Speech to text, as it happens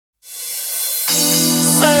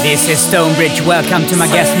This is StoneBridge. Welcome to my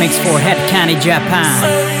guest mix for Head Candy Japan.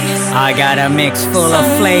 I got a mix full of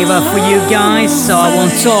flavor for you guys, so I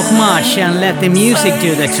won't talk much and let the music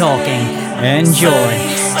do the talking. Enjoy.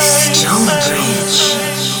 StoneBridge.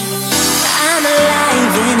 I'm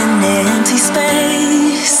alive in an empty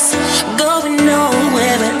space, going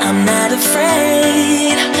nowhere, but I'm not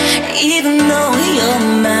afraid. Even though you're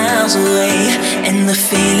miles away and the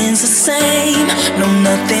feeling's the same, no,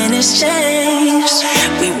 nothing has changed.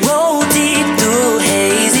 We roll deep through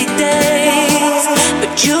hazy days,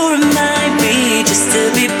 but you remind me just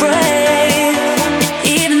to be brave.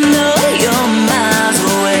 Even though you're miles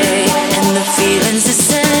away and the feeling's the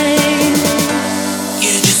same,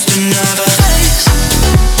 you're just another face.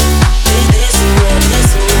 This away,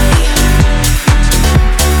 this away.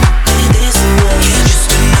 This away, you're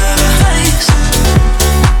just another face.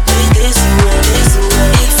 This away, this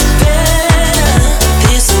away. It's better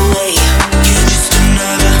this way. You're just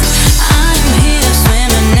another. I'm here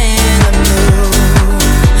swimming in the blue.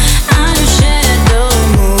 I'm a shadow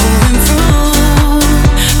moving through.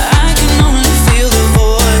 I can only feel the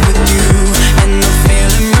void with you, and the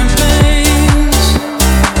feeling remains.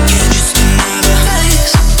 You're just another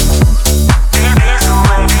face. This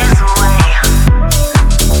away, this away.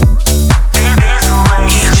 This away,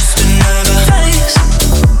 you're just another face.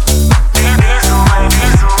 This away,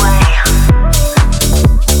 this away.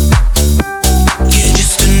 You're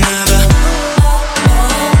just another.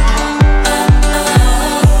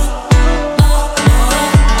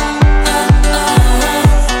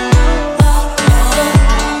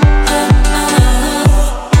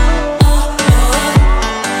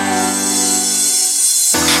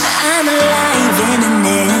 I'm alive in an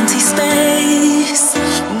empty space,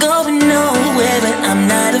 going nowhere, but I'm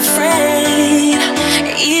not afraid.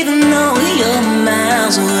 Even though you're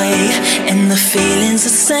miles away and the feeling's the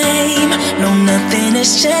same, no, nothing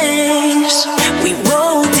has changed. We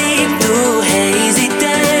roll deep through hazy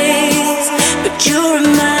days, but you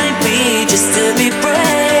remind me just to be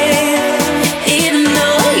brave. Even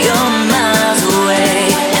though you're miles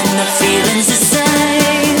away and the feeling's the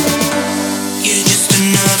same, you're just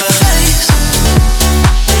another face.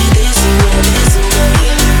 This away, this away.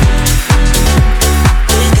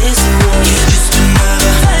 This away, you're just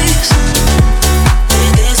another face.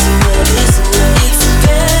 This away, this away. It's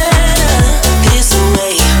better this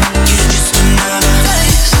way. You're just another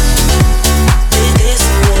face.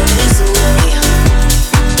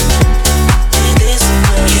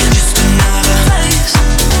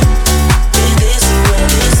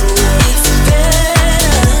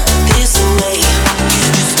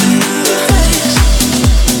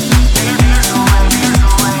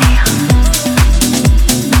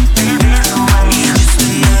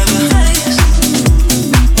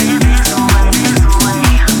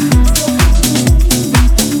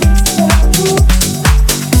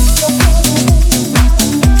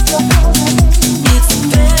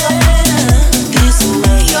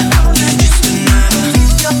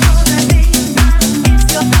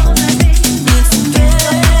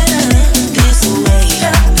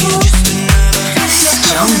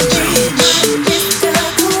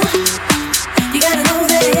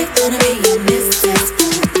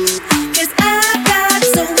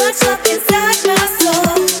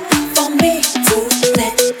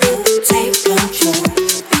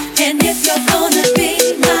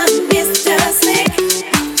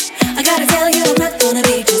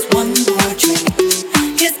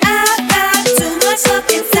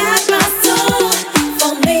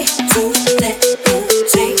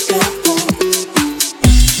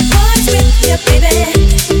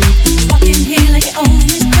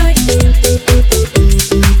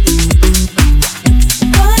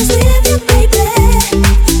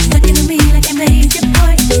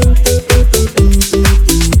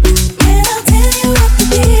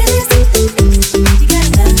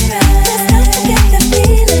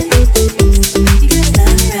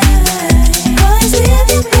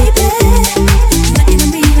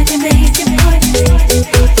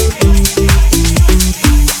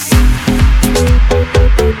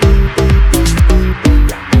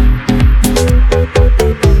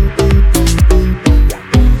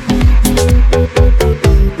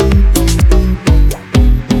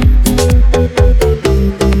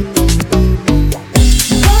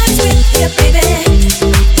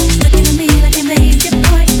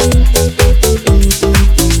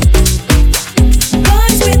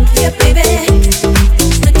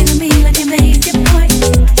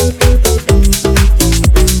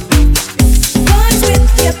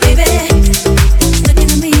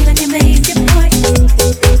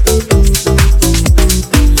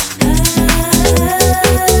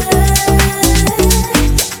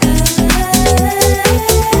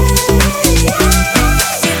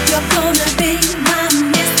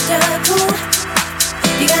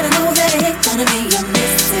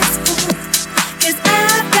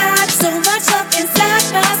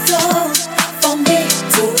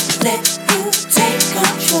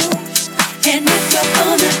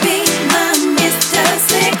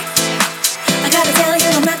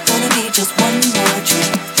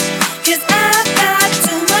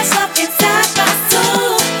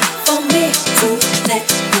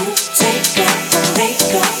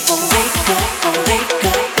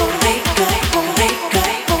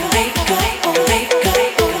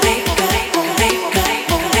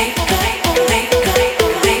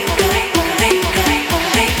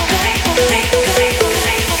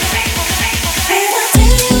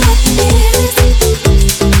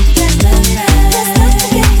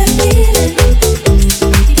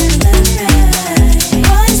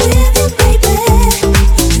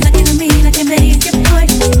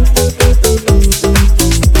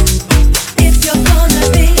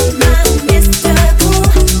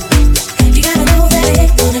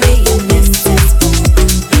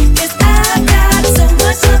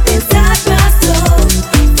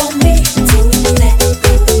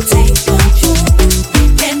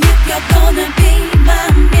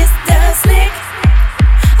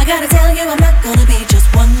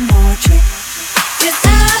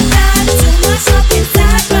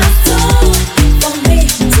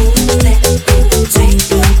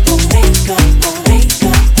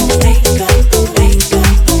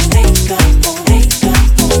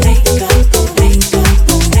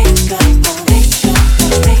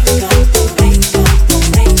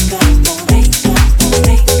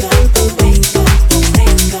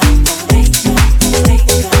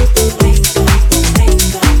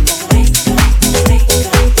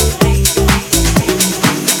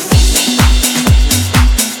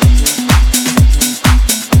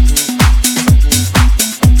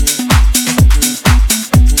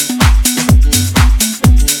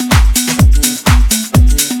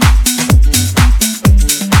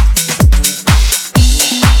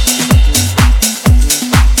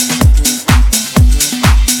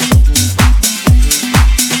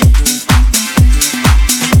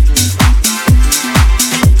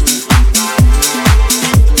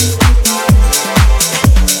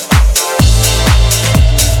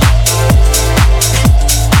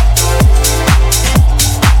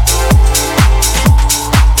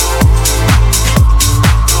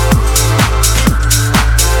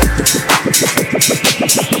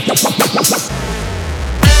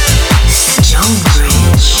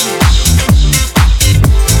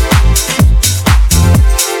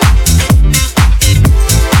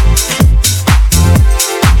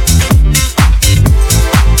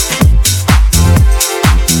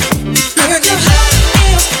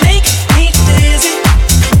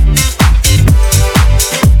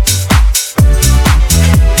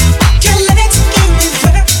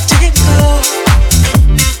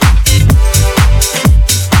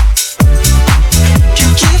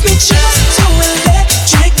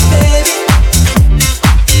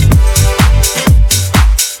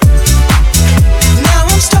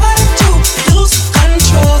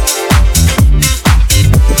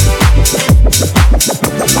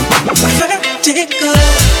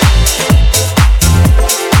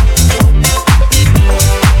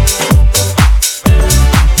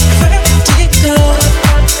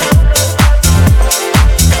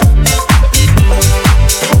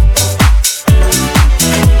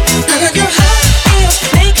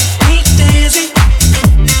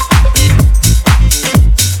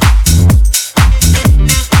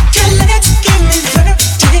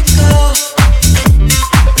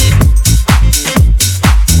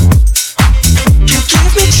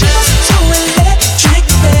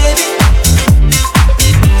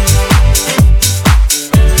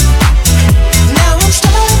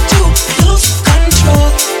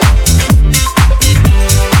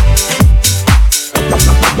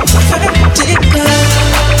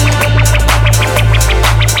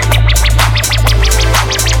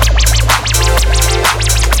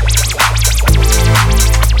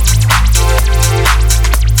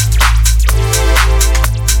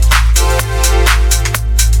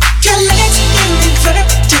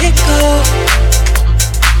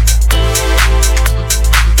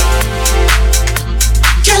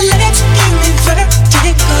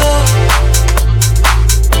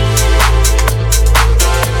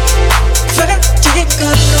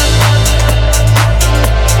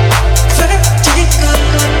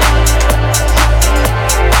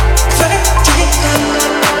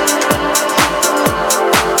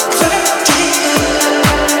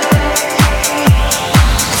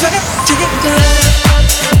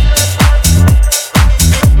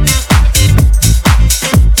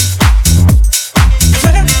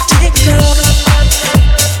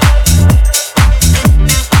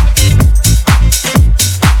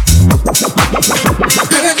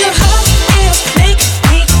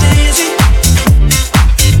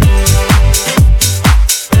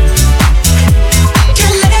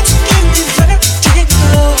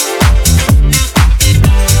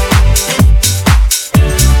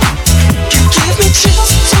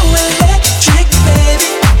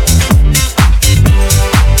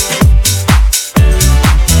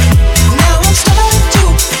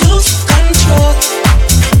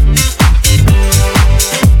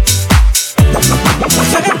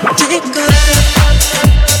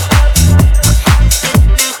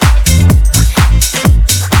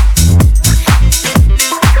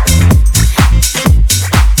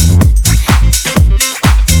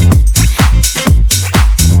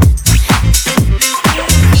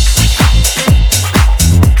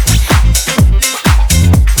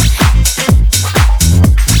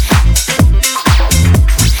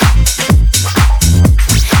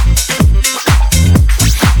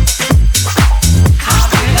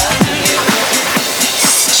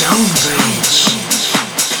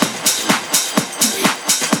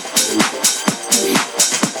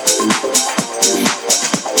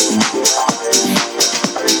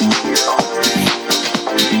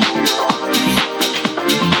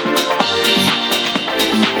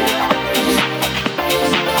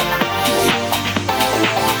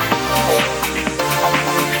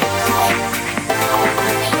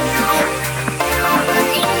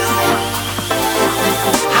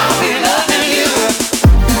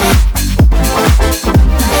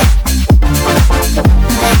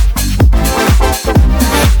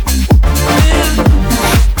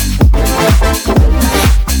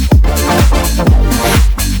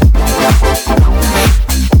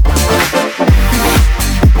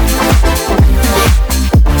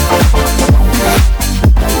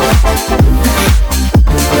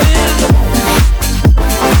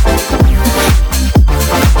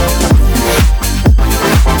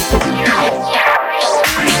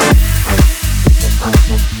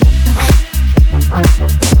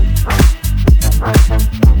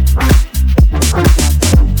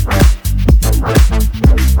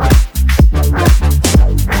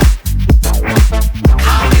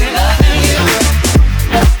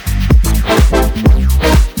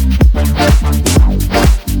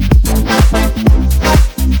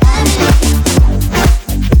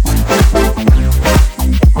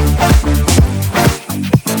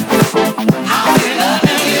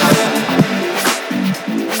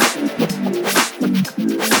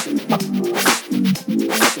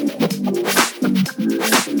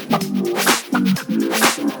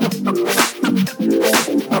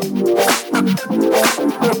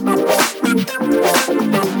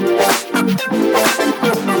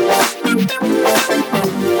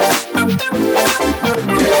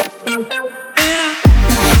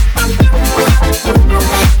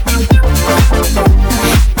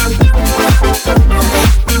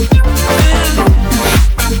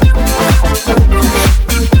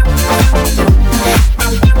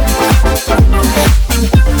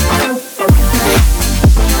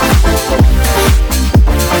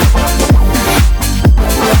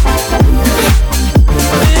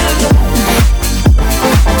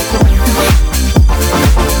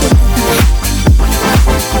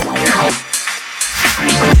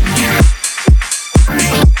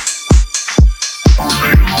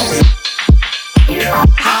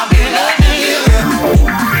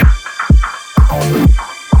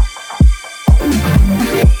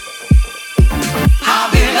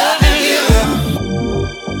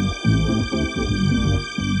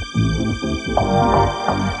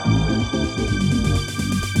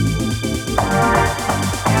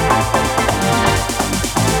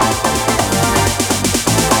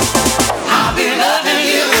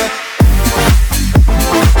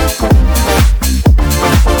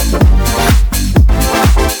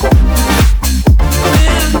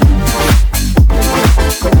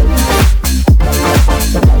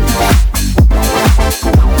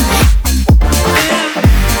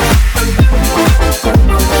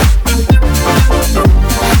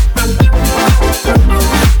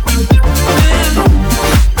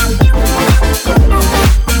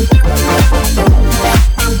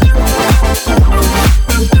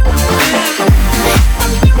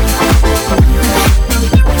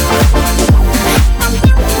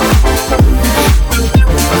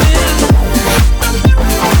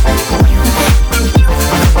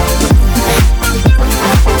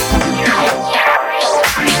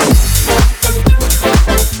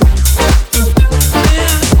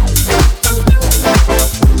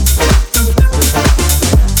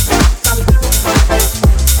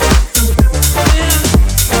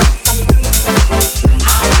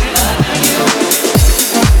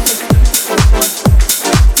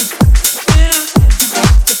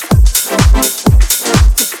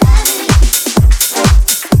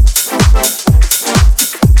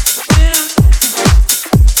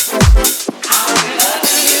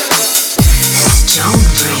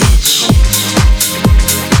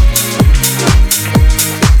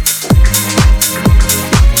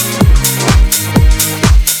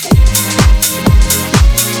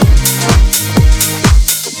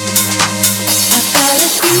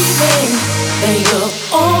 believing that you're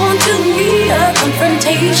on to me. A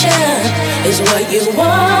confrontation is what you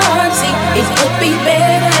want. See, it could be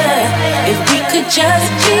better if we could just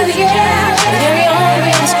chill, yeah. Carry on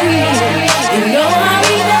with the street. You know I'll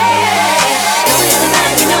be there. Know you're the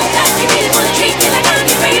man, you know that you really wanna treat me like I'm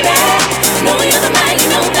your baby. Know you're the man, you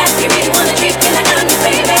know that you really wanna treat me like I'm your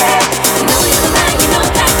baby. Know you're the man, you know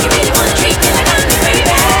that you really wanna treat me like I'm your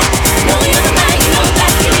baby. Know you're the man, you know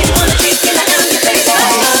that you really wanna treat me like I'm your baby. My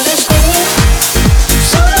love is big,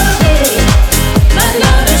 so big. My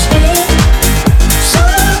love is big, so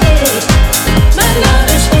big. My love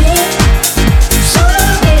is big, so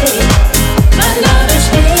big. My love is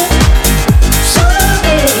big, so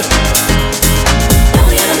big. Know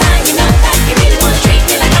you're the man, you know that you really wanna treat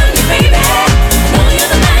me like I'm your baby. Know you're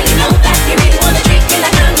the man, you know that you really wanna treat me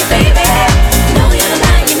like I'm your baby. Know you're the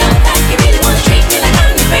man, you know that you really wanna treat me like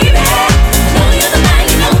I'm your baby. Know you're the man,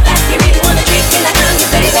 you know that you really wanna treat me like I'm your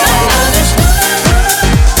baby. My love is big,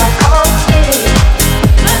 so big.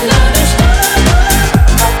 My love is big, so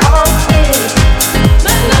big.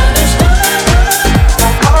 My love is big,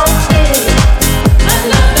 so big. My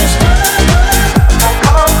love is big,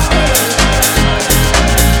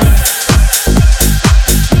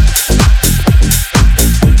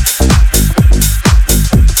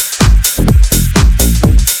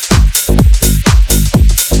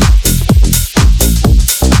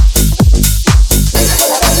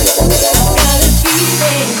 got a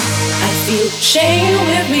feeling, I feel shame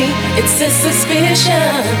with me. It's a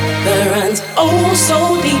suspicion that runs oh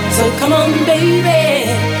so deep. So come on, baby,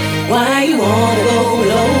 why you wanna go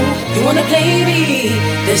low? You wanna play me?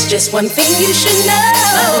 There's just one thing you should know.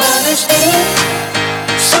 My love is big,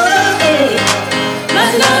 so big. My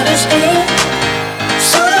love is big,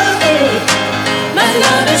 so big. My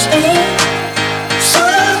love is big, so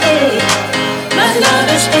big. My love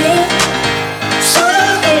is big, so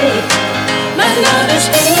big. My love is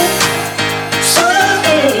big, so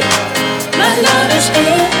big. My love is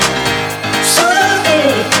big, so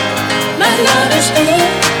big. My love is big,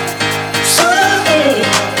 so big.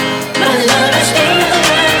 My love is big.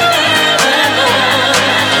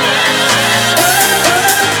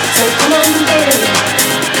 So come on, baby.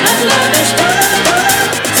 My love is big.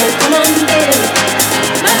 So come on, baby.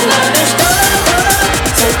 My love is big.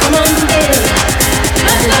 So come on, baby.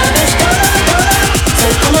 My love is big. So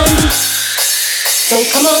come on. So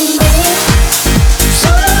come on, baby.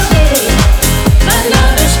 So big. My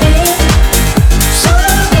love is big. So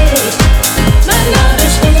big. My love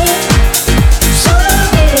is big. So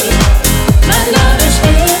big. My love is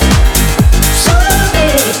big. So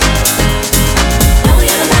big. Know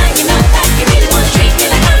you're the man, you know that you really wanna treat me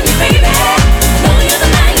like I'm your baby. Know you're the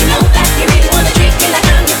man, you know that you really wanna treat me like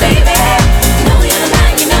I'm your baby. Know you're the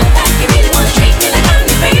man, you know that you really wanna treat me like I'm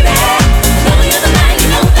your baby. Know you're the man, you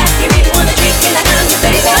know that you really wanna treat me like I'm your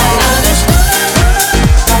baby. My love is big,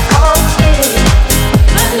 so big.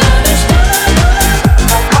 My love is big,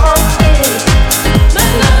 so big. My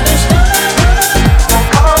love is big,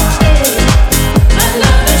 so big. My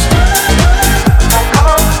love is big,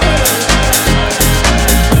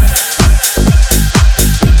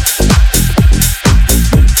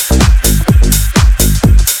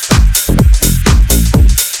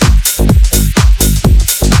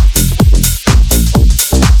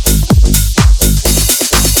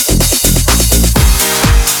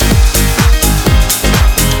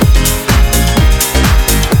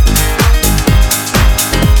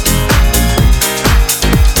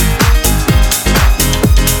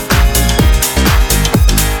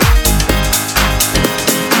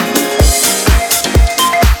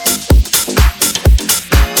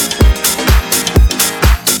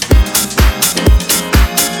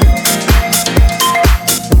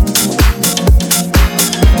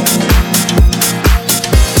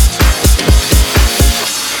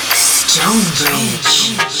 StoneBridge.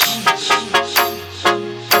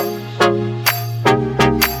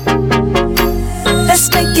 Let's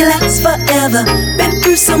make it last forever. Been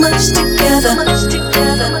through so much together.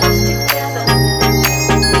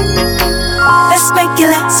 Let's make it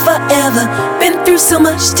last forever. Been through so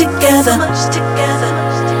much together.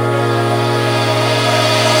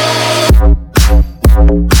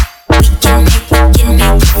 We can make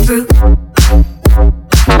it through.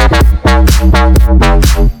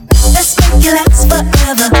 Let's make it last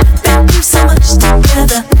forever. Been through so much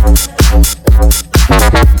together.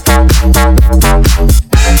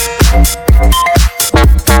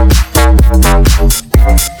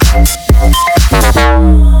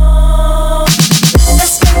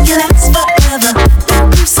 Let's make it last forever. Been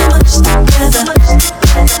through so much together.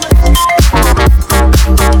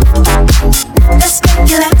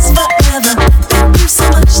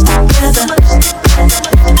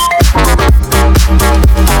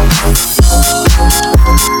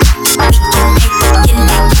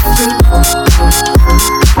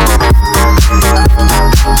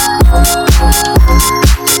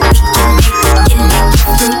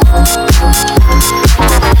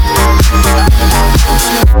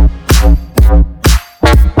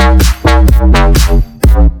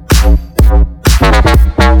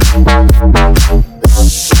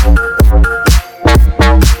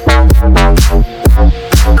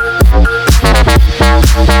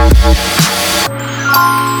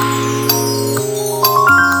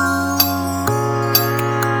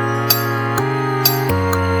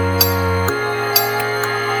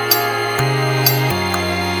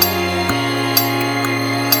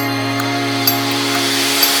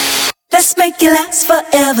 make it last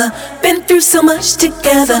forever. Been through so much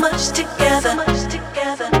together.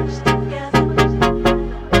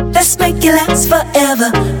 Let's make it last forever.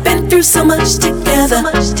 Been through so much together.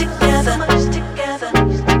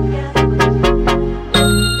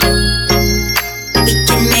 We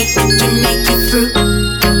can make it through.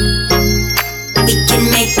 We can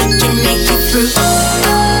make it through.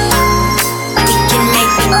 We can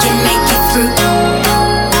make it through. We can make it through.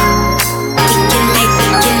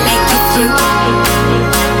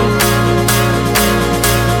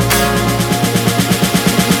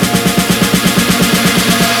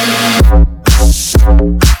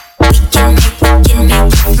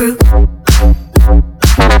 Through.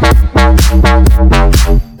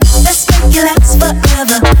 Let's make it last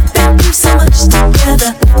forever. Been through so much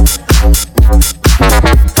together.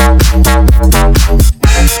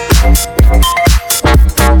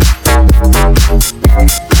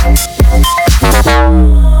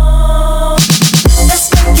 Let's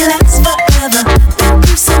make it last forever. Been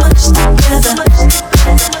through so much together.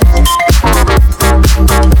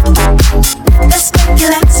 Let's make it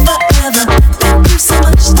last forever. Been through so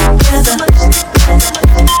much together.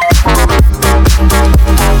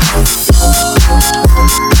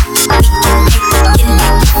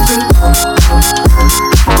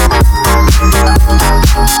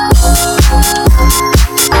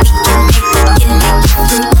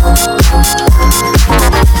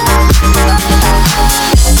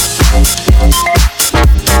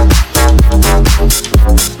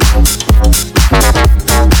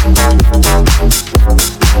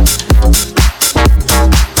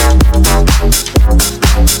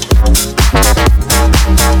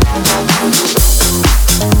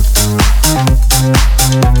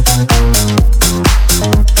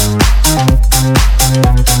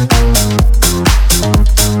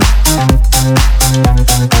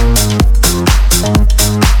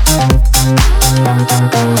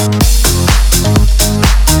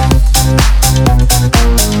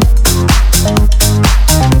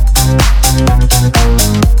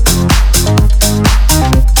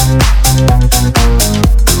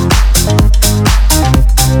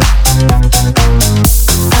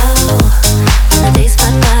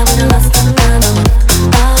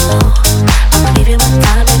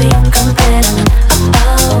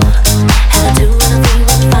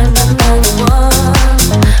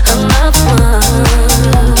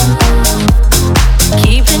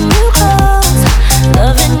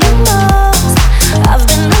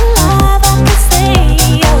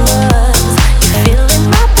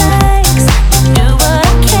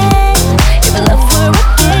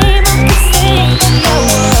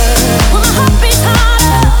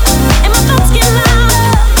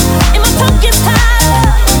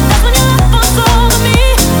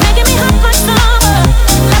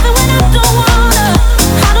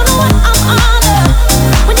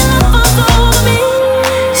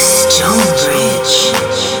 StoneBridge.